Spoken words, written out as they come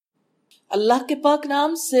اللہ کے پاک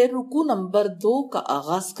نام سے رکوع نمبر 2 کا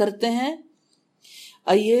آغاز کرتے ہیں.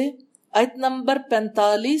 آئیے آیت نمبر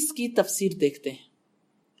 45 کی تفسیر دیکھتے ہیں.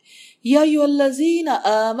 یا ایھا الذین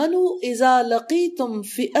آمنوا اذا لقیتم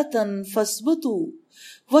فئۃ فاثبتوا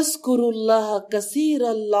واذکروا اللہ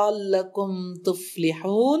کثیرا لعلکم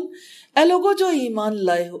تفلحون. اے لوگو جو ایمان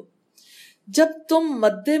لائے ہو، جب تم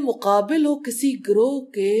مد مقابل ہو کسی گروہ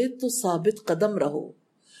کے تو ثابت قدم رہو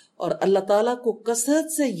اور اللہ تعالیٰ کو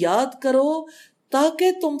کثرت سے یاد کرو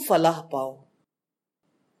تاکہ تم فلاح پاؤ.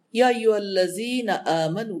 یا ایھا الذین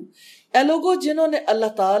آمنوا، اے لوگو جنہوں نے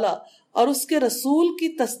اللہ تعالیٰ اور اس کے رسول کی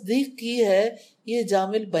تصدیق کی ہے. یہ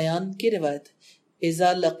جامع بیان کی روایت ہے.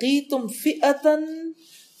 اذا لقیتم فئۃ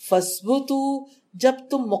فاثبتوا، جب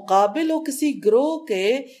تم مقابل ہو کسی گروہ کے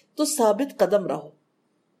تو ثابت قدم رہو.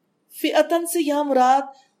 فئتن سے یہاں مراد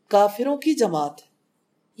کافروں کی جماعت ہے.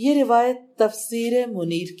 یہ روایت تفسیر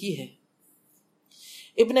منیر کی ہے.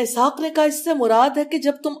 ابن اسحاق نے کہا اس سے مراد ہے کہ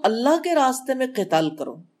جب تم اللہ کے راستے میں قتال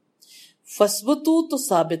کرو، فثبتوا تو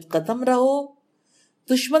ثابت قدم رہو،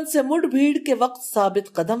 دشمن سے مڑ بھیڑ کے وقت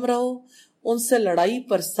ثابت قدم رہو، ان سے لڑائی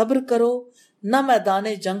پر صبر کرو، نہ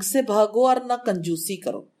میدان جنگ سے بھاگو اور نہ کنجوسی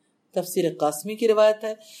کرو. تفسیر قاسمی کی روایت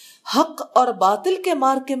ہے. حق اور باطل کے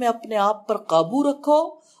مارکے میں اپنے آپ پر قابو رکھو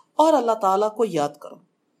اور اللہ تعالیٰ کو یاد کرو.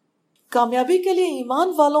 کامیابی کے لیے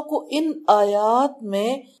ایمان والوں کو ان آیات میں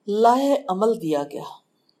لائحہ عمل دیا گیا.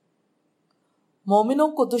 مومنوں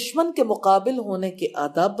کو دشمن کے مقابل ہونے کے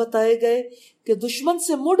آداب بتائے گئے کہ دشمن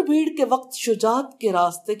سے مڑ بھیڑ کے وقت شجاعت کے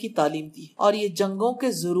راستے کی تعلیم دی اور یہ جنگوں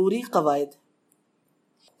کے ضروری قواعد ہیں.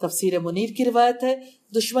 تفسیر منیر کی روایت ہے.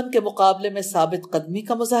 دشمن کے مقابلے میں ثابت قدمی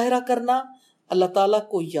کا مظاہرہ کرنا، اللہ تعالیٰ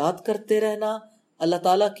کو یاد کرتے رہنا، اللہ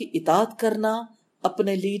تعالیٰ کی اطاعت کرنا،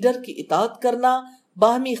 اپنے لیڈر کی اطاعت کرنا،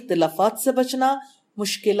 باہمی اختلافات سے بچنا،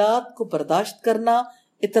 مشکلات کو برداشت کرنا،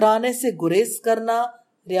 اترانے سے گریز کرنا،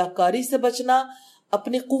 ریاکاری سے بچنا،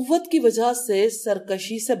 اپنی قوت کی وجہ سے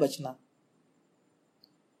سرکشی سے بچنا.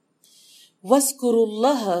 وَاذْكُرُوا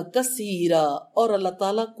اللَّهَ كَثِيرًا، اور اللہ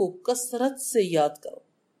تعالیٰ کو کثرت سے یاد کرو.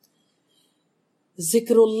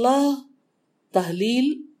 ذکر اللہ، تحلیل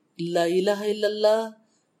لا الہ الا اللہ،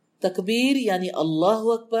 تکبیر یعنی اللہ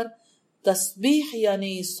اکبر، تسبیح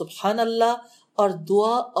یعنی سبحان اللہ، اور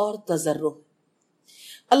دعا اور تضرع.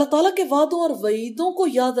 اللہ تعالیٰ کے وعدوں اور وعیدوں کو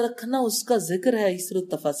یاد رکھنا اس کا ذکر ہے. اسر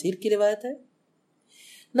التفاسیر کی روایت ہے.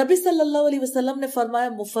 نبی صلی اللہ علیہ وسلم نے فرمایا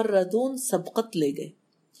مفردون سبقت لے گئے.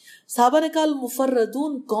 صحابہ نے کہا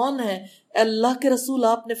المفردون کون ہیں اے اللہ کے رسول؟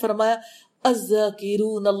 آپ نے فرمایا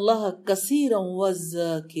الذاکرون اللہ کثیرا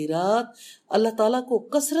والذاکرات، اللہ تعالیٰ کو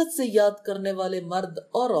کثرت سے یاد کرنے والے مرد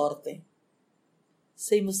اور عورتیں.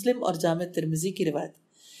 صحیح مسلم اور جامع ترمذی کی روایت.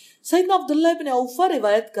 سیدنا عبداللہ ابن اوفا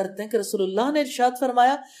روایت کرتے ہیں کہ رسول اللہ نے ارشاد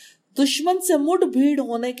فرمایا دشمن سے مڑ بھیڑ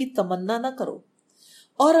ہونے کی تمنا نہ کرو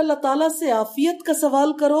اور اللہ تعالیٰ سے عافیت کا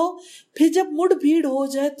سوال کرو، پھر جب مڑ بھیڑ ہو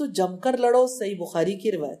جائے تو جم کر لڑو. صحیح بخاری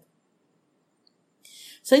کی روایت.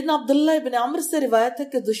 سیدنا عبداللہ ابن عمر سے روایت ہے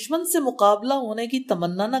کہ دشمن سے مقابلہ ہونے کی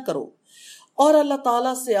تمنا نہ کرو اور اللہ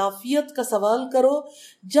تعالیٰ سے عافیت کا سوال کرو.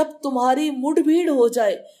 جب تمہاری مڑ بھیڑ ہو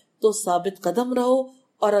جائے تو ثابت قدم رہو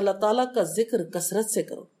اور اللہ تعالیٰ کا ذکر کثرت سے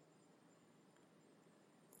کرو.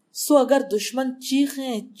 سو اگر دشمن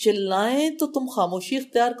چیخیں چلائیں تو تم خاموشی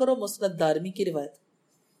اختیار کرو. مسند دارمی کی روایت.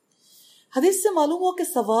 حدیث سے معلوم ہو کہ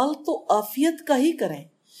سوال تو عافیت کا ہی کریں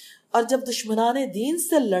اور جب دشمنان دین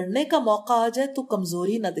سے لڑنے کا موقع آ جائے تو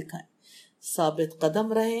کمزوری نہ دکھائیں، ثابت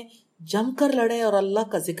قدم رہیں، جم کر لڑیں اور اللہ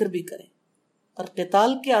کا ذکر بھی کریں. اور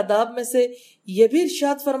قتال کے آداب میں سے یہ بھی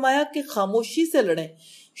ارشاد فرمایا کہ خاموشی سے لڑیں،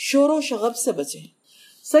 شور و شغب سے بچیں.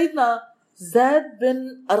 سیدنا زید بن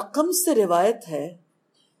ارقم سے روایت ہے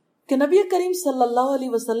کہ نبی کریم صلی اللہ علیہ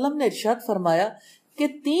وسلم نے ارشاد فرمایا کہ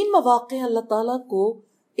 3 مواقع اللہ تعالیٰ کو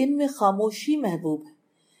ان میں خاموشی محبوب ہے: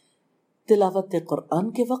 تلاوت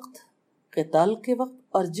قرآن کے وقت، قتال کے وقت،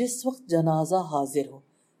 اور جس وقت جنازہ حاضر ہو.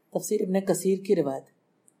 تفسیر ابن کثیر کی روایت.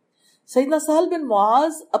 سیدنا سہل بن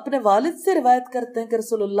معاذ اپنے والد سے روایت کرتے ہیں کہ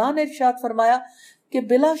رسول اللہ نے ارشاد فرمایا کہ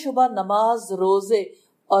بلا شبہ نماز، روزے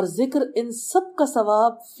اور ذکر ان سب کا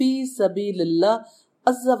ثواب فی سبیل اللہ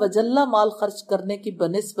عز و جل مال خرچ کرنے کی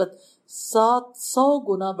بنسبت 700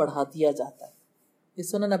 گنا بڑھا دیا جاتا ہے. یہ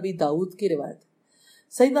سنن نبی داؤد کی روایت.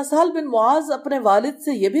 سیدنا سہل بن معاذ اپنے والد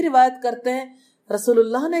سے یہ بھی روایت کرتے ہیں رسول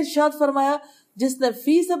اللہ نے ارشاد فرمایا جس نے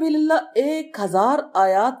فی سبیل اللہ 1000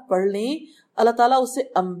 آیات پڑھ لیں اللہ تعالیٰ اسے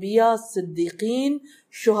انبیاء، صدیقین،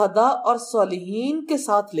 شہداء اور صالحین کے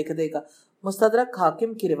ساتھ لکھ دے گا. مستدرک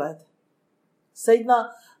حاکم کی روایت. سیدنا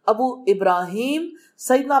ابو ابراہیم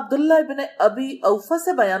سیدنا عبداللہ ابن ابی اوفا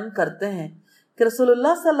سے بیان کرتے ہیں کہ رسول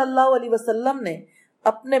اللہ صلی اللہ علیہ وسلم نے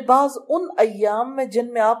اپنے بعض ان ایام میں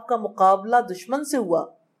جن میں آپ کا مقابلہ دشمن سے ہوا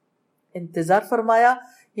انتظار فرمایا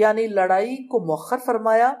یعنی لڑائی کو مؤخر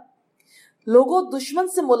فرمایا. لوگوں دشمن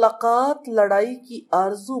سے ملاقات لڑائی کی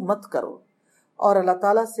آرزو مت کرو اور اللہ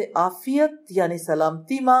تعالیٰ سے عافیت یعنی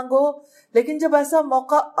سلامتی مانگو، لیکن جب ایسا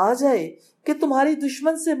موقع آ جائے کہ تمہاری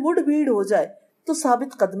دشمن سے مڑ بھیڑ ہو جائے تو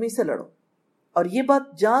ثابت قدمی سے لڑو، اور یہ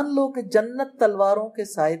بات جان لو کہ جنت تلواروں کے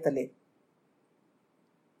سائے تلے.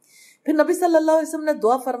 پھر نبی صلی اللہ علیہ وسلم نے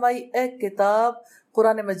دعا فرمائی، اے کتاب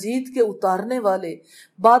قرآن مجید کے اتارنے والے،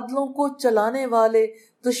 بادلوں کو چلانے والے،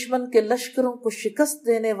 دشمن کے لشکروں کو شکست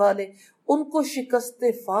دینے والے، ان کو شکست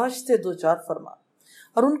فاش سے دوچار فرما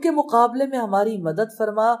اور ان کے مقابلے میں ہماری مدد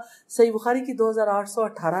فرما. صحیح بخاری کی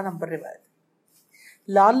 2818 نمبر روایت.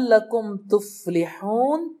 لعلکم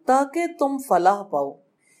تفلحون، تاکہ تم فلاح پاؤ،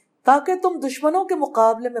 تاکہ تم دشمنوں کے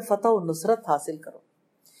مقابلے میں فتح و نصرت حاصل کرو.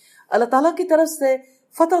 اللہ تعالیٰ کی طرف سے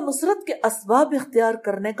فتح و نصرت کے اسباب اختیار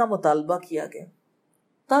کرنے کا مطالبہ کیا گیا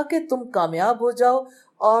تاکہ تم کامیاب ہو جاؤ،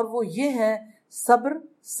 اور وہ یہ ہیں صبر،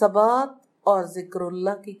 ثبات اور ذکر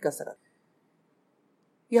اللہ کی کثرت.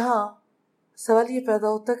 یہاں سوال یہ پیدا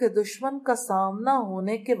ہوتا ہے کہ دشمن کا سامنا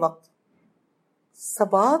ہونے کے وقت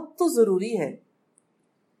ثبات تو ضروری ہے،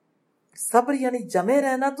 صبر یعنی جمے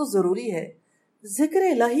رہنا تو ضروری ہے، ذکر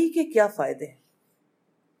الہی کے کیا فائدے ہیں؟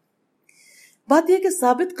 بات یہ کہ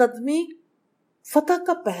ثابت قدمی فتح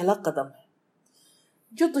کا پہلا قدم ہے.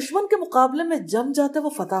 جو دشمن کے مقابلے میں جم جاتا ہے وہ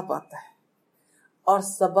فتح پاتا ہے، اور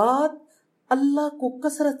ثبات اللہ کو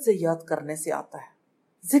کثرت سے یاد کرنے سے آتا ہے.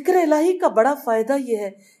 ذکر الہی کا بڑا فائدہ یہ ہے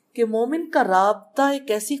کہ مومن کا رابطہ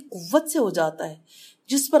ایک ایسی قوت سے ہو جاتا ہے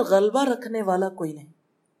جس پر غلبہ رکھنے والا کوئی نہیں.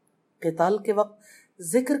 قتال کے وقت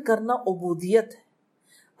ذکر کرنا عبودیت ہے.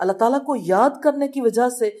 اللہ تعالیٰ کو یاد کرنے کی وجہ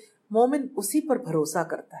سے مومن اسی پر بھروسہ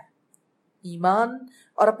کرتا ہے، ایمان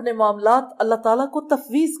اور اپنے معاملات اللہ تعالیٰ کو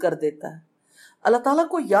تفویض کر دیتا ہے. اللہ تعالیٰ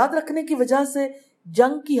کو یاد رکھنے کی وجہ سے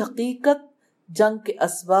جنگ کی حقیقت، جنگ کے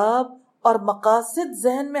اسباب اور مقاصد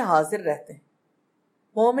ذہن میں حاضر رہتے ہیں.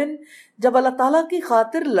 مومن جب اللہ تعالیٰ کی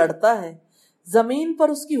خاطر لڑتا ہے، زمین پر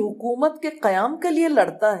اس کی حکومت کے قیام کے لیے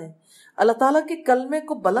لڑتا ہے، اللہ تعالیٰ کے کلمے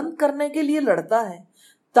کو بلند کرنے کے لیے لڑتا ہے،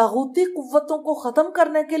 طاغوتی قوتوں کو ختم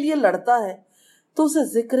کرنے کے لیے لڑتا ہے، تو اسے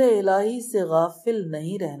ذکر الہی سے غافل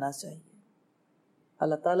نہیں رہنا چاہیے.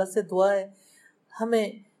 اللہ تعالیٰ سے دعا ہے ہمیں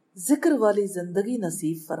ذکر والی زندگی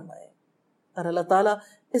نصیب فرمائے، اور اللہ تعالیٰ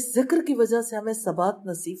اس ذکر کی وجہ سے ہمیں ثبات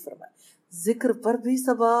نصیب فرمائے. ذکر پر بھی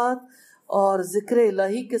ثبات اور ذکر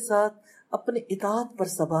الہی کے ساتھ اپنی اطاعت پر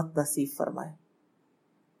ثبات نصیب فرمائے.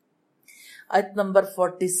 آیت نمبر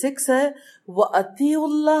 46 ہے، وَأَطِیعُوا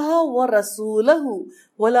اللَّهَ وَرَسُولَهُ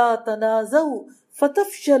وَلَا تَنَازَعُوا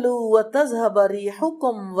فَتَفْشَلُوا وَتَذْهَبَ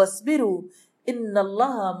رِيحُكُمْ وَاصْبِرُوا إِنَّ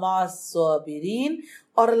اللَّهَ مَعَ الصَّابِرِينَ.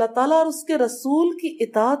 اور اللہ تعالیٰ اور اس کے رسول کی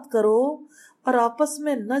اطاعت کرو اور آپس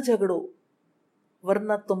میں نہ جھگڑو،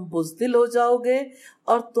 ورنہ تم بزدل ہو جاؤ گے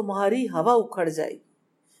اور تمہاری ہوا اکھڑ جائے گی.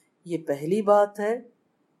 یہ پہلی بات ہے.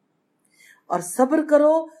 اور صبر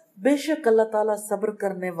کرو، بے شک اللہ تعالیٰ صبر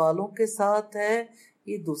کرنے والوں کے ساتھ ہے،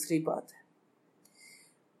 یہ دوسری بات ہے.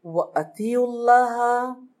 وَأَطِیعُوا اللَّهَ،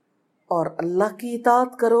 اور اللہ کی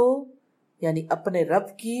اطاعت کرو یعنی اپنے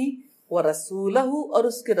رب کی، وَرَسُولَهُ، اور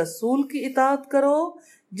اس کے رسول کی اطاعت کرو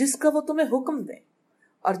جس کا وہ تمہیں حکم دیں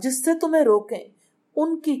اور جس سے تمہیں روکیں. ان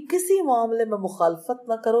کی کسی معاملے میں مخالفت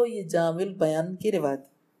نہ کرو. یہ جامع البیان کی روایت.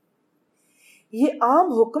 یہ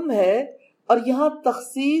عام حکم ہے اور یہاں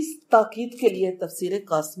تخصیص تاکید کے لیے تفسیر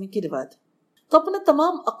قاسمی کی روایت. تو اپنے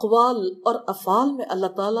تمام اقوال اور افعال میں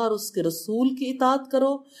اللہ تعالیٰ اور اس کے رسول کی اطاعت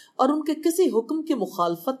کرو اور ان کے کسی حکم کی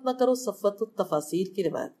مخالفت نہ کرو. صفوت التفاسیر کی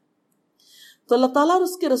روایت. تو اللہ تعالیٰ اور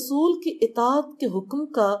اس کے رسول کی اطاعت کے حکم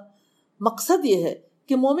کا مقصد یہ ہے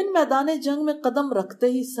کہ مومن میدان جنگ میں قدم رکھتے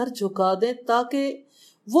ہی سر جھکا دیں تاکہ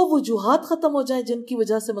وہ وجوہات ختم ہو جائیں جن کی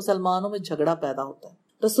وجہ سے مسلمانوں میں جھگڑا پیدا ہوتا ہے.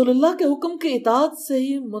 رسول اللہ کے حکم کی اطاعت سے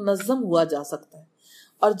ہی منظم ہوا جا سکتا ہے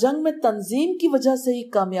اور جنگ میں تنظیم کی وجہ سے ہی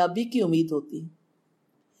کامیابی کی امید ہوتی ہے.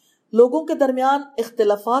 لوگوں کے درمیان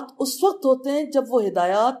اختلافات اس وقت ہوتے ہیں جب وہ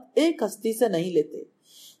ہدایات ایک ہستی سے نہیں لیتے.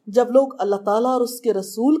 جب لوگ اللہ تعالیٰ اور اس کے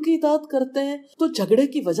رسول کی اطاعت کرتے ہیں تو جھگڑے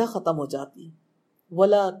کی وجہ ختم ہو جاتی ہے.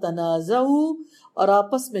 وَلَا تَنَازَعُوا، اور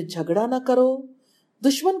آپس میں جھگڑا نہ کرو.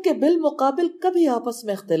 دشمن کے بالمقابل کبھی آپس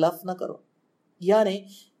میں اختلاف نہ کرو، یعنی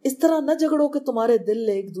اس طرح نہ جھگڑو کہ تمہارے دل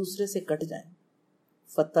ایک دوسرے سے کٹ جائیں.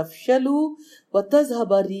 فَتَفْشَلُوا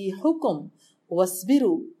وَتَذْهَبَ رِيحُكُمْ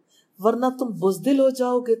وَاصْبِرُوا، ورنہ تم بزدل ہو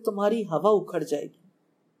جاؤ گے، تمہاری ہوا اکھڑ جائے گی،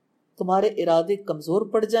 تمہارے ارادے کمزور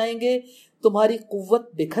پڑ جائیں گے، تمہاری قوت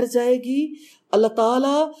بکھر جائے گی. اللہ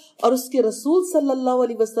تعالیٰ اور اس کے رسول صلی اللہ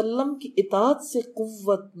علیہ وسلم کی اطاعت سے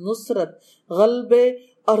قوت، نصرت، غلبے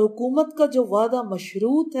اور حکومت کا جو وعدہ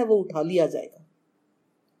مشروط ہے وہ اٹھا لیا جائے گا.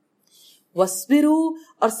 وَاصْبِرُوا،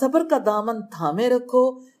 اور صبر کا دامن تھامے رکھو،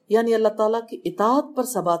 یعنی اللہ تعالیٰ کی اطاعت پر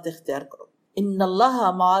ثبات اختیار کرو. ان اللہ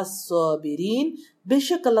مع الصابرین، بے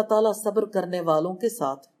شک اللہ تعالیٰ صبر کرنے والوں کے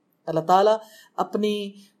ساتھ. اللہ تعالیٰ اپنی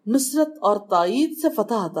نصرت اور تائید سے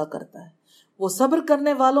فتح عطا کرتا ہے. وہ صبر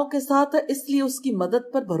کرنے والوں کے ساتھ ہے، اس لیے اس کی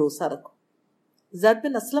مدد پر بھروسہ رکھو. زید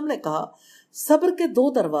بن اسلم نے کہا صبر کے 2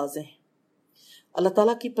 دروازے ہیں. اللہ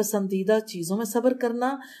تعالیٰ کی پسندیدہ چیزوں میں صبر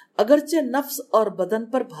کرنا اگرچہ نفس اور بدن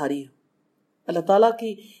پر بھاری ہو. اللہ تعالیٰ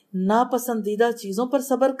کی ناپسندیدہ چیزوں پر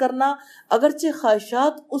صبر کرنا اگرچہ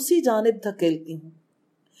خواہشات اسی جانب دھکیلتی ہوں.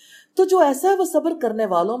 تو جو ایسا ہے وہ صبر کرنے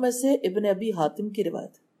والوں میں سے. ابن ابی حاتم کی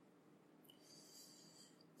روایت.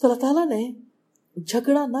 تو اللہ تعالیٰ نے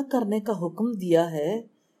جھگڑا نہ کرنے کا حکم دیا ہے.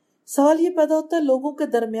 سوال یہ پیدا ہوتا ہے لوگوں کے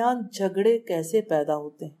درمیان جھگڑے کیسے پیدا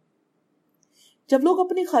ہوتے ہیں؟ جب لوگ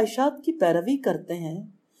اپنی خواہشات کی پیروی کرتے ہیں،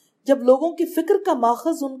 جب لوگوں کی فکر کا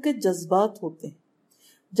ماخذ ان کے جذبات ہوتے ہیں،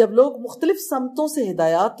 جب لوگ مختلف سمتوں سے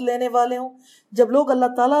ہدایات لینے والے ہوں، جب لوگ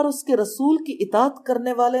اللہ تعالیٰ اور اس کے رسول کی اطاعت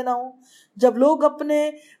کرنے والے نہ ہوں، جب لوگ اپنے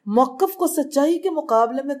موقف کو سچائی کے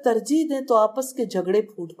مقابلے میں ترجیح دیں، تو آپس کے جھگڑے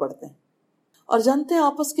پھوٹ پڑتے ہیں. اور جانتے ہیں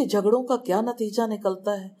آپس کے جھگڑوں کا کیا نتیجہ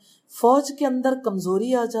نکلتا ہے؟ فوج کے اندر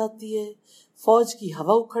کمزوری آ جاتی ہے، فوج کی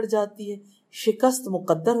ہوا اکھڑ جاتی ہے، شکست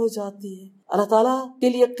مقدر ہو جاتی ہے. اللہ تعالیٰ کے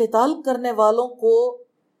لیے قتال کرنے والوں کو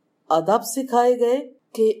آداب سکھائے گئے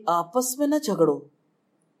کہ آپس میں نہ جھگڑو،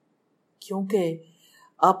 کیونکہ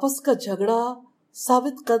آپس کا جھگڑا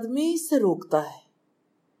ثابت قدمی سے روکتا ہے.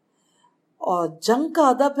 اور جنگ کا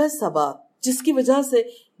ادب ہے ثبات، جس کی وجہ سے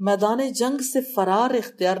میدان جنگ سے فرار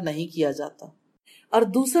اختیار نہیں کیا جاتا. اور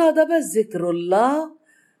دوسرا ادب ہے ذکر اللہ،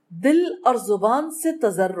 دل اور زبان سے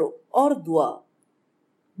تضرع اور دعا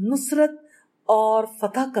نصرت اور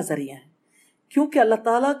فتح کا ذریعہ ہے، کیونکہ اللہ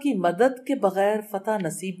تعالیٰ کی مدد کے بغیر فتح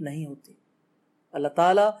نصیب نہیں ہوتی. اللہ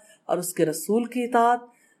تعالیٰ اور اس کے رسول کی اطاعت،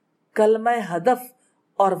 کلمہ ہدف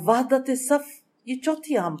اور وحدت صف، یہ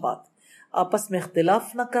چوتھی اہم بات. آپس میں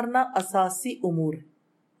اختلاف نہ کرنا اساسی امور ہے.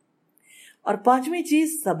 اور 5ویں چیز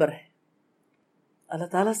صبر ہے. اللہ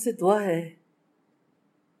تعالیٰ سے دعا ہے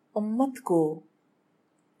امت کو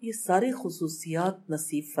یہ ساری خصوصیات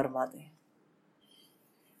نصیب فرما دیں.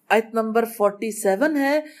 آیت نمبر 47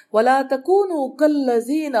 ہے وَلَا تَكُونُوا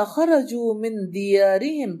كَالَّذِينَ خَرَجُوا مِن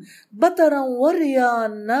دِيَارِهِمْ بَطَرًا وَرِيَاءَ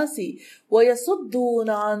النَّاسِ وَيَصُدُّونَ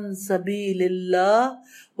عَن سَبِيلِ اللَّهِ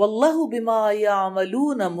وَاللَّهُ بِمَا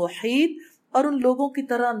يَعْمَلُونَ مُحِيطٌ. اور ان لوگوں کی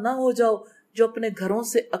طرح نہ ہو جاؤ جو اپنے گھروں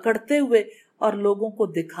سے اکڑتے ہوئے اور لوگوں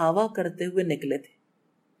کو دکھاوا کرتے ہوئے نکلے تھے،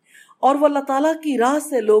 اور وہ اللہ تعالیٰ کی راہ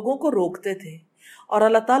سے لوگوں کو روکتے تھے، اور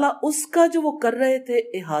اللہ تعالیٰ اس کا جو وہ کر رہے تھے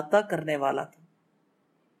احاطہ کرنے والا تھا.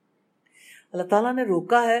 اللہ تعالیٰ نے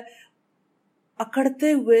روکا ہے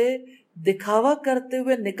اکڑتے ہوئے دکھاوا کرتے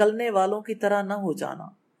ہوئے نکلنے والوں کی طرح نہ ہو جانا،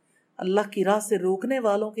 اللہ کی راہ سے روکنے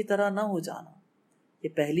والوں کی طرح نہ ہو جانا. یہ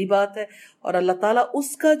پہلی بات ہے. اور اللہ تعالیٰ اس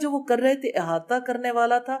کا جو وہ کر رہے تھے احاطہ کرنے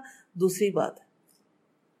والا تھا، دوسری بات ہے.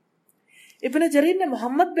 ابن جریر نے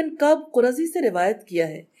محمد بن کعب قرظی سے روایت کیا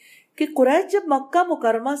ہے کہ قریش جب مکہ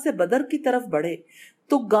مکرمہ سے بدر کی طرف بڑھے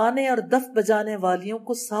تو گانے اور دف بجانے والیوں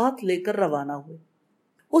کو ساتھ لے کر روانہ ہوئے.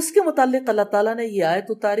 اس کے متعلق اللہ تعالیٰ نے یہ آیت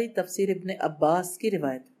اتاری. تفسیر ابن عباس کی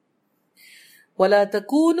روایت وَلَا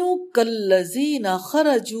تَكُونُوا كَالَّذِينَ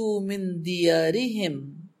خَرَجُوا مِن دِيَارِهِمْ،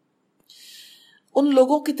 ان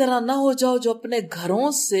لوگوں کی طرح نہ ہو جاؤ جو اپنے گھروں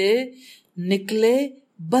سے نکلے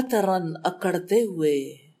بطرن اکڑتے ہوئے،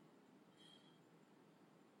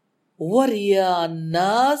 وَرِيَاءَ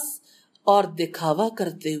النَّاسِ اور دکھاوا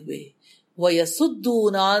کرتے ہوئے،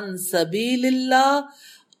 وَيَصُدُّونَ عَن سَبِيلِ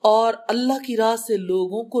اللَّهِ اور اللہ کی راہ سے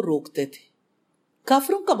لوگوں کو روکتے تھے.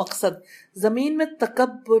 کافروں کا مقصد زمین میں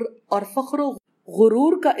تکبر اور فخر و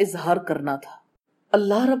غرور کا اظہار کرنا تھا.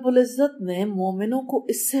 اللہ رب العزت نے مومنوں کو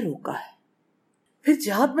اس سے روکا ہے. پھر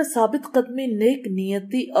جہاد میں ثابت قدمی، نیک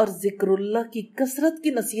نیتی اور ذکر اللہ کی کثرت کی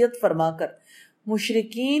نصیحت فرما کر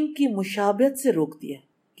مشرکین کی مشابہت سے روک دیا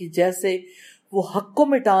کہ جیسے وہ حق کو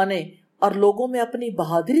مٹانے اور لوگوں میں اپنی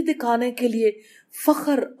بہادری دکھانے کے لیے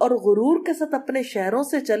فخر اور غرور کے ساتھ اپنے شہروں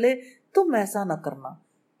سے چلے، تم ایسا نہ کرنا.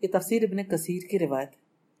 یہ تفسیر ابن کثیر کی روایت ہے.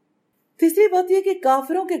 تیسری بات یہ کہ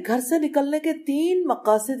کافروں کے گھر سے نکلنے کے 3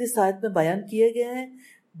 مقاصد اس آیت میں بیان کیے گئے ہیں: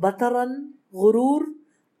 بطرن غرور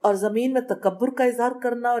اور زمین میں تکبر کا اظہار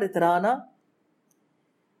کرنا اور اترانا،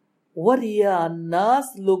 وریا الناس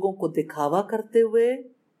لوگوں کو دکھاوا کرتے ہوئے،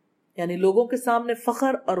 یعنی لوگوں کے سامنے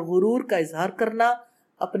فخر اور غرور کا اظہار کرنا،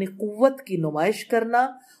 اپنی قوت کی نمائش کرنا،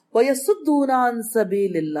 وَيَصُدُّونَ عَن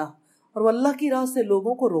سَبِيلِ اللَّهِ اور وہ اللہ کی راہ سے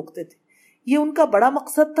لوگوں کو روکتے تھے. یہ ان کا بڑا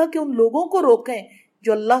مقصد تھا کہ ان لوگوں کو روکیں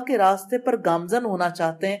جو اللہ کے راستے پر گامزن ہونا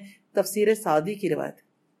چاہتے ہیں. تفسیر سعدی کی روایت.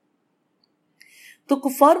 تو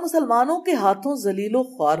کفار مسلمانوں کے ہاتھوں ذلیل و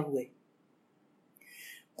خوار ہوئے.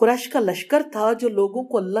 قریش کا لشکر تھا جو لوگوں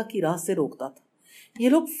کو اللہ کی راہ سے روکتا تھا. یہ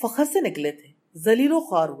لوگ فخر سے نکلے تھے، ذلیل و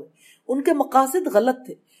خوار ہوئے، ان کے مقاصد غلط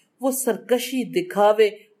تھے، وہ سرکشی، دکھاوے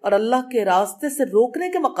اور اللہ کے راستے سے روکنے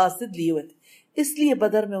کے مقاصد لیے ہوئے تھے، اس لیے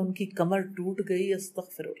بدر میں ان کی کمر ٹوٹ گئی.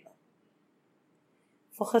 استغفر اللہ.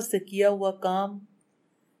 فخر سے کیا ہوا کام،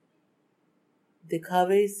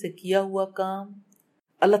 دکھاوے سے کیا ہوا کام،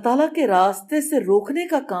 اللہ تعالیٰ کے راستے سے روکنے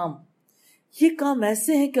کا کام، یہ کام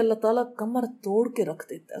ایسے ہیں کہ اللہ تعالیٰ کمر توڑ کے رکھ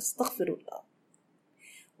دیتا ہے. استغفر اللہ.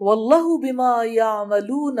 واللہ بما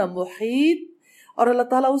یعملون محیط، اور اللہ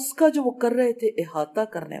تعالیٰ اس کا جو وہ کر رہے تھے احاطہ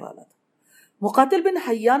کرنے والا تھا. مقاتل بن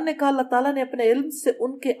حیان نے کہا اللہ تعالیٰ نے اپنے علم سے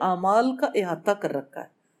ان کے اعمال کا احاطہ کر رکھا ہے.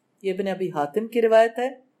 یہ ابن ابی حاتم کی روایت ہے.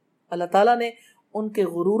 اللہ تعالیٰ نے ان کے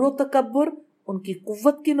غرور و تکبر، ان کی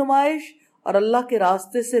قوت کی نمائش اور اللہ کے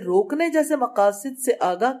راستے سے روکنے جیسے مقاصد سے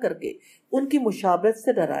آگاہ کر کے ان کی مشابہت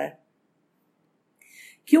سے ڈرایا،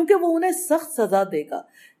 کیونکہ وہ انہیں سخت سزا دے گا.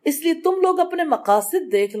 اس لیے تم لوگ اپنے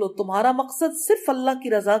مقاصد دیکھ لو. تمہارا مقصد صرف اللہ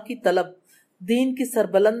کی رضا کی طلب، دین کی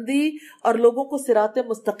سربلندی اور لوگوں کو صراط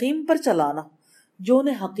مستقیم پر چلانا جو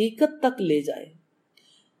انہیں حقیقت تک لے جائے.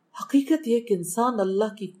 حقیقت یہ کہ انسان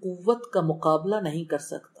اللہ کی قوت کا مقابلہ نہیں کر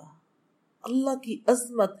سکتا. اللہ کی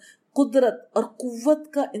عظمت، قدرت اور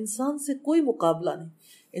قوت کا انسان سے کوئی مقابلہ نہیں.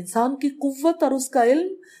 انسان کی قوت اور اس کا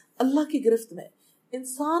علم اللہ کی گرفت میں،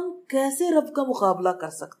 انسان کیسے رب کا مقابلہ کر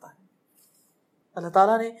سکتا ہے؟ اللہ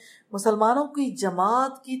تعالیٰ نے مسلمانوں کی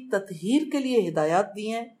جماعت کی تطہیر کے لیے ہدایات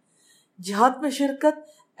دی ہیں. جہاد میں شرکت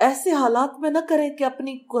ایسے حالات میں نہ کریں کہ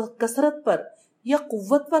اپنی کثرت پر یا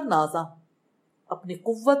قوت پر نازاں، اپنی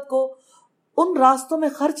قوت کو ان راستوں میں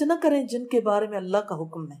خرچ نہ کریں جن کے بارے میں اللہ کا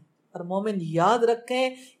حکم نہیں. اور مومن یاد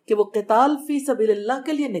رکھیں کہ وہ قتال فی سبیل اللہ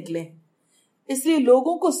کے لیے نکلے ہیں، اس لیے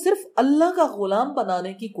لوگوں کو صرف اللہ کا غلام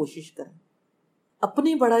بنانے کی کوشش کریں.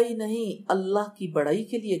 اپنی بڑائی نہیں، اللہ کی بڑائی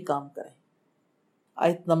کے لیے کام کریں.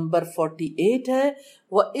 آیت نمبر 48 ہے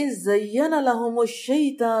وَإِذْ زَيَّنَ لَهُمُ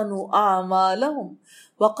الشَّيْطَانُ أَعْمَالَهُمْ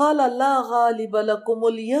وَقَالَ لَا غَالِبَ لَكُمُ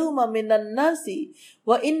الْيَوْمَ مِنَ النَّاسِ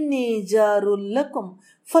وَإِنِّي جَارٌ لَكُمْ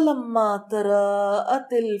فَلَمَّا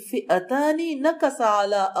تَرَاءَتِ الْفِئَتَانِ نَكَصَ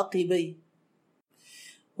عَلَى عَقِبَيْهِ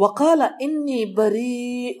وَقَالَ إِنِّي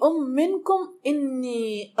بَرِيءٌ مِّنكُمْ إِنِّي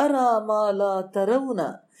أَرَى مَا لَا تَرَوْنَ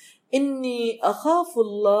إِنِّي أَخَافُ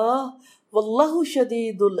اللَّهَ وَاللَّهُ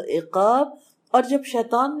شَدِيدُ الْعِقَابِ. اور جب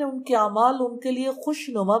شیطان نے ان کے اعمال ان کے لیے خوش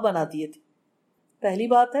نما بنا دیے تھے، پہلی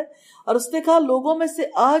بات ہے، اور اس نے کہا لوگوں میں سے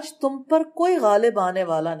آج تم پر کوئی غالب آنے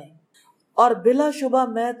والا نہیں اور بلا شبہ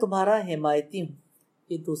میں تمہارا حمایتی ہوں.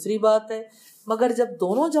 یہ دوسری بات ہے. مگر جب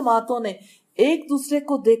دونوں جماعتوں نے ایک دوسرے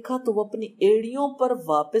کو دیکھا تو وہ اپنی ایڑیوں پر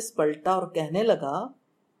واپس پلٹا اور کہنے لگا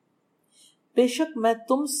بے شک میں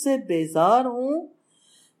تم سے بیزار ہوں،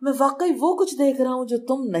 میں واقعی وہ کچھ دیکھ رہا ہوں جو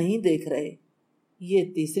تم نہیں دیکھ رہے.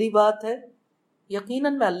 یہ تیسری بات ہے.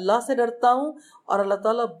 یقیناً میں اللہ سے ڈرتا ہوں اور اللہ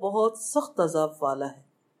تعالیٰ بہت سخت عذاب والا ہے.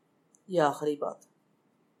 یہ آخری بات.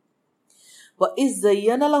 وَإِذْ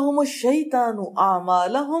زَيَّنَ لَهُمُ الشَّيْطَانُ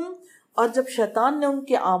أَعْمَالَهُمْ، اور جب شیطان نے ان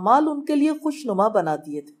کے اعمال ان کے لیے خوش نما بنا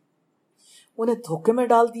دیے تھے، انہیں دھوکے میں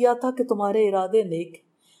ڈال دیا تھا کہ تمہارے ارادے نیک ہیں،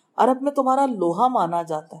 عرب میں تمہارا لوہا مانا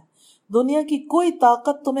جاتا ہے، دنیا کی کوئی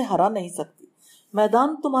طاقت تمہیں ہرا نہیں سکتی،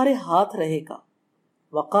 میدان تمہارے ہاتھ رہے گا.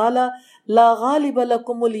 وقال لا غالب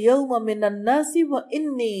لكم اليوم من الناس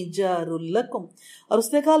واني جار لكم، اور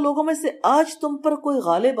اس نے کہا لوگوں میں سے آج تم پر کوئی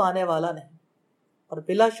غالب آنے والا نہیں اور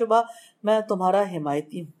بلا شبہ میں تمہارا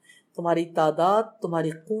حمایتی ہوں. تمہاری تعداد،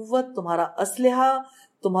 تمہاری قوت، تمہارا اسلحہ،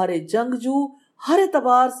 تمہارے جنگجو، ہر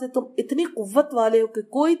اعتبار سے تم اتنی قوت والے ہو کہ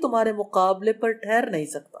کوئی تمہارے مقابلے پر ٹھہر نہیں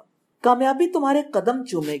سکتا. کامیابی تمہارے قدم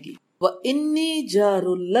چومے گی. وانی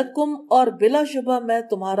جار لکم، اور بلا شبہ میں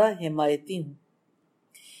تمہارا حمایتی ہوں.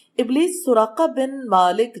 ابلیس سراقہ بن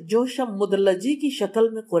مالک جوشم مدلجی کی شکل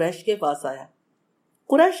میں قریش کے پاس آیا.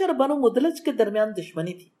 قریش اور بنو مدلج کے درمیان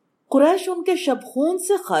دشمنی تھی. قریش ان کے شبخون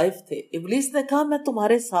سے خائف تھے. ابلیس نے کہا میں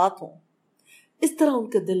تمہارے ساتھ ہوں. اس طرح ان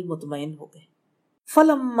کے دل مطمئن ہو گئے.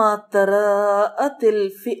 فلما تراءت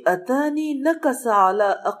الفئتان نکص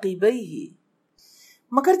علی عقبیہ،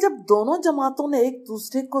 مگر جب دونوں جماعتوں نے ایک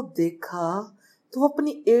دوسرے کو دیکھا تو وہ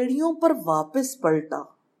اپنی ایڑیوں پر واپس پلٹا.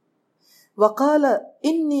 وقال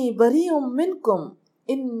انی بریء منکم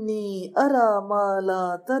انی ارى ما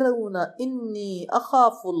لا ترون انی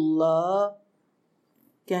اخاف اللہ،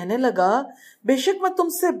 کہنے لگا بے شک میں تم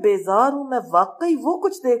سے بیزار ہوں، میں واقعی وہ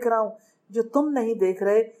کچھ دیکھ رہا ہوں جو تم نہیں دیکھ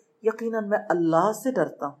رہے، یقیناً میں اللہ سے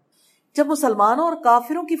ڈرتا ہوں. جب مسلمانوں اور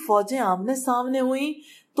کافروں کی فوجیں آمنے سامنے ہوئیں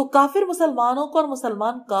تو کافر مسلمانوں کو اور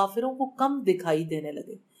مسلمان کافروں کو کم دکھائی دینے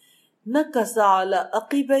لگے. नकसा अला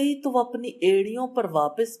अक़िबैहि, तो वो अपनी एड़ियों पर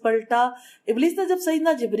वापस पलटा। इब्लीस ने जब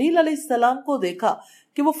सैयदना जिब्रील अलैहिस्सलाम को देखा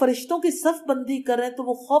कि वो फरिश्तों की सफ बंदी कर रहे हैं तो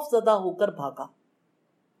वो खौफज़दा होकर भागा।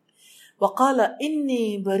 वक़ाला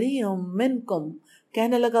इन्नी बरीउम मिनकुम,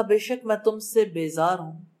 कहने लगा बेशक मैं तुमसे बेजार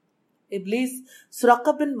हूँ। इब्लीस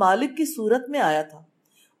सुराक़ा बिन मालिक की सूरत में आया था,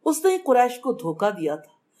 उसने कुरैश को धोखा दिया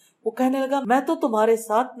था। वो कहने लगा मैं तो तुम्हारे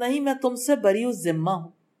साथ नहीं, मैं तुमसे बरीउ ज़िम्मा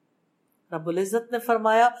हूँ। रब्बुल इज़्ज़त ने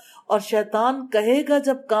फरमाया और शैतान कहेगा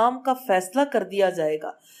जब काम का फैसला कर दिया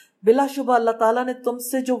जाएगा, बिलाशुबा अल्लाह ताला ने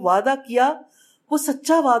तुमसे जो वादा किया वो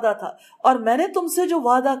सच्चा वादा था, और मैंने तुमसे जो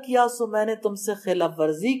वादा किया सो मैंने तुमसे खिलाफ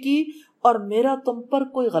वर्जी की, और मेरा तुम पर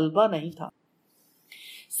कोई गलबा नहीं था,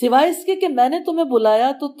 सिवाय इसके कि मैंने तुम्हें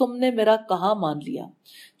बुलाया तो तुमने मेरा कहा मान लिया।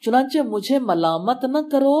 चुनांचे मुझे मलामत न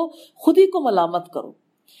करो, खुद ही को मलामत करो।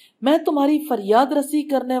 मैं तुम्हारी फरियाद रसी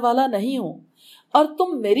करने वाला नहीं हूँ और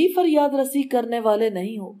तुम मेरी फरियाद रसी करने वाले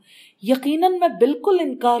नहीं हो। यकीनन मैं बिल्कुल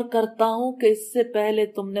इनकार करता हूँ कि इससे पहले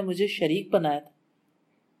तुमने मुझे शरीक बनाया था।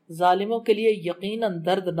 जालिमों के लिए यकीनन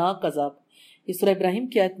दर्दनाक अजाब। ये सूरह इब्राहिम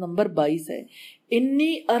की आयत नंबर 22 है।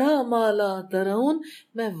 इन्नी अरा मा ला तरौन,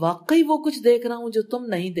 मैं वाकई वो कुछ देख रहा हूँ जो तुम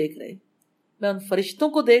नहीं देख रहे। मैं उन फरिश्तों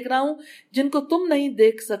को देख रहा हूँ जिनको तुम नहीं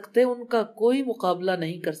देख सकते, उनका कोई मुकाबला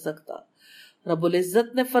नहीं कर सकता। रब्बुल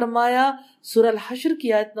इज़्ज़त ने फरमाया सूरह अल-हश्र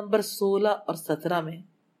की आयत नंबर 16 और 17 में,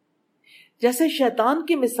 जैसे शैतान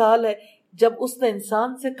की मिसाल है जब उसने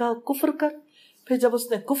इंसान से कहा कुफ्र कर, फिर जब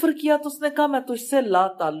उसने कुफ्र किया तो उसने कहा मैं तुझसे ला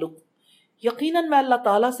ताल्लुक, यकीनन मैं अल्लाह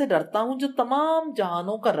ताला से डरता हूं जो तमाम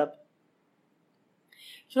जहानों का रब।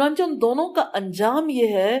 चुनांचे उन दोनों का अंजाम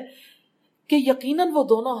यह है कि यकीनन वो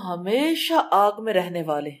दोनों हमेशा आग में रहने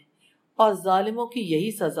वाले हैं और जालिमों की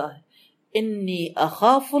यही सजा है। इन्नी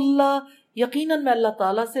अखाफुल्लाह, यकीनन मैं अल्लाह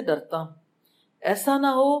ताला से डरता हूं, ऐसा ना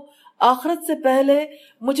हो आखिरत से पहले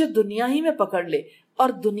मुझे दुनिया ही में पकड़ ले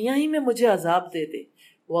और दुनिया ही में मुझे अजाब दे दे।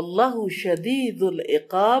 वल्लाहु शदीदुल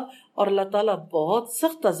इकाब, और अल्लाह ताला बहुत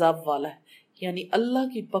सख्त अजाब वाला है, यानी अल्लाह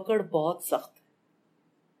की पकड़ बहुत सख्त है।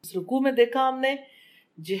 इस रुकू में देखा हमने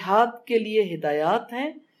जिहाद के लिए हिदायत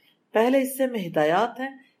हैं, पहले हिस्से में हिदायत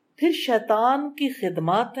हैं, फिर शैतान की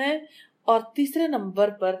खिदमत हैं, और तीसरे नंबर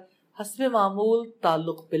पर हस्बे मामूल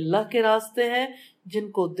ताल्लुक बिल्लाह के रास्ते हैं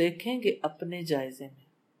जिनको देखेंगे अपने जायजे में।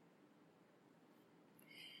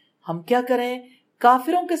 हम क्या करें?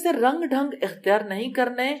 काफिरों के से रंग ढंग इख्तियार नहीं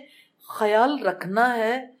करने, ख्याल रखना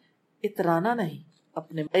है, इतराना नहीं।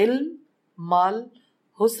 अपने इल्म, माल,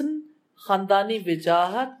 हुस्न, खानदानी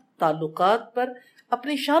विजाहत, ताल्लुकात पर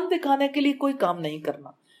अपनी शान दिखाने के लिए कोई काम नहीं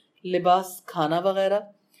करना। लिबास, खाना वगैरह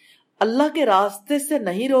अल्लाह के रास्ते से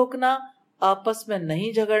नहीं रोकना, आपस में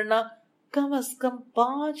नहीं झगड़ना, कम से कम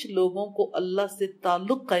 5 लोगों को अल्लाह से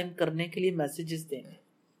ताल्लुक कायम करने के लिए मैसेजेस देंगे।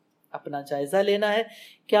 अपना जायजा लेना है,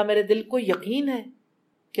 क्या मेरे दिल को यकीन है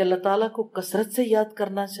कि अल्लाह ताला को कसरत से याद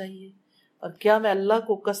करना चाहिए, और क्या मैं अल्लाह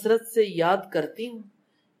को कसरत से याद करती हूँ?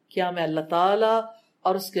 क्या मैं अल्लाह ताला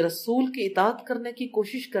और उसके रसूल की इताअत करने की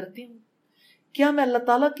कोशिश करती हूँ? क्या मैं अल्लाह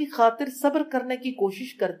ताला की खातिर सब्र करने की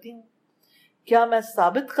कोशिश करती हूँ? क्या मैं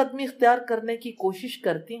साबित कदमी इख्तियार करने की कोशिश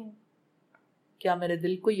करती हूँ? क्या मेरे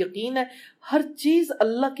दिल को यकीन है हर चीज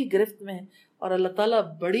अल्लाह की गिरफ्त में है और अल्लाह ताला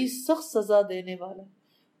बड़ी सख्त सजा देने वाला है?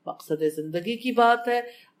 मकसद जिंदगी की बात है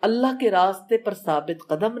अल्लाह के रास्ते पर साबित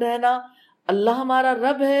कदम रहना। अल्लाह हमारा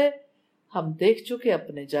रब है, हम देख चुके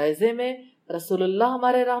अपने जायजे में। रसूलुल्लाह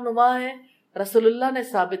हमारे रहनुमा है, रसूलुल्लाह ने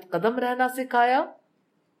साबित कदम रहना सिखाया,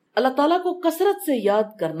 अल्लाह ताला को कसरत से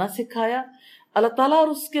याद करना सिखाया, अल्लाह ताला और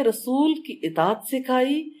उसके रसूल की इताअत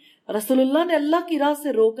सिखाई, रसूलुल्लाह ने अल्लाह की राह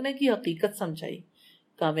से रोकने की हकीकत समझाई।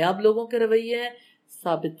 कामयाब लोगों के रवैये हैं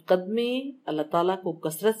साबित कदमी, अल्लाह ताला को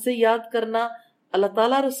कसरत से याद करना, अल्लाह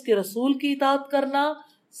ताला और उसके रसूल की इताअत करना,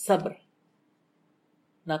 सब्र।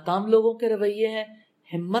 नाकाम लोगों के रवैये हैं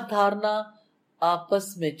हिम्मत हारना,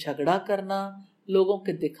 आपस में झगड़ा करना, लोगों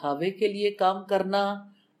के दिखावे के लिए काम करना,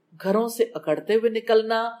 घरों से अकड़ते हुए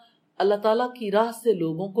निकलना, अल्लाह ताला की राह से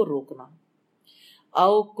लोगों को रोकना।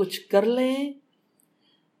 आओ कुछ कर लें,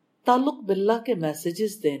 ताल्लुक बिल्लाह के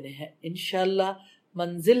मैसेजेस देने हैं इंशाअल्लाह।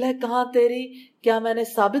 मंजिल है कहाँ तेरी, क्या मैंने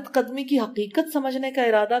साबित कदमी की हकीकत समझने का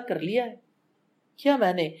इरादा कर लिया है? क्या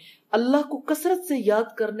मैंने अल्लाह को कसरत से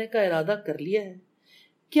याद करने का इरादा कर लिया है?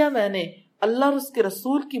 क्या मैंने अल्लाह और उसके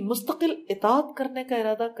रसूल की मुस्तकिल इताअत करने का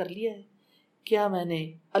इरादा कर लिया है? क्या मैंने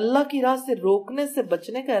अल्लाह की राह से रोकने से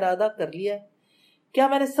बचने का इरादा कर लिया है? क्या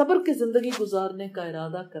मैंने सब्र की जिंदगी गुजारने का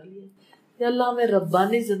इरादा कर लिया है? या अल्लाह हमें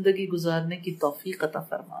रब्बानी जिंदगी गुजारने की तौफीक अता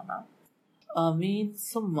फरमाना। आमीन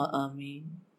सुम्मा आमीन।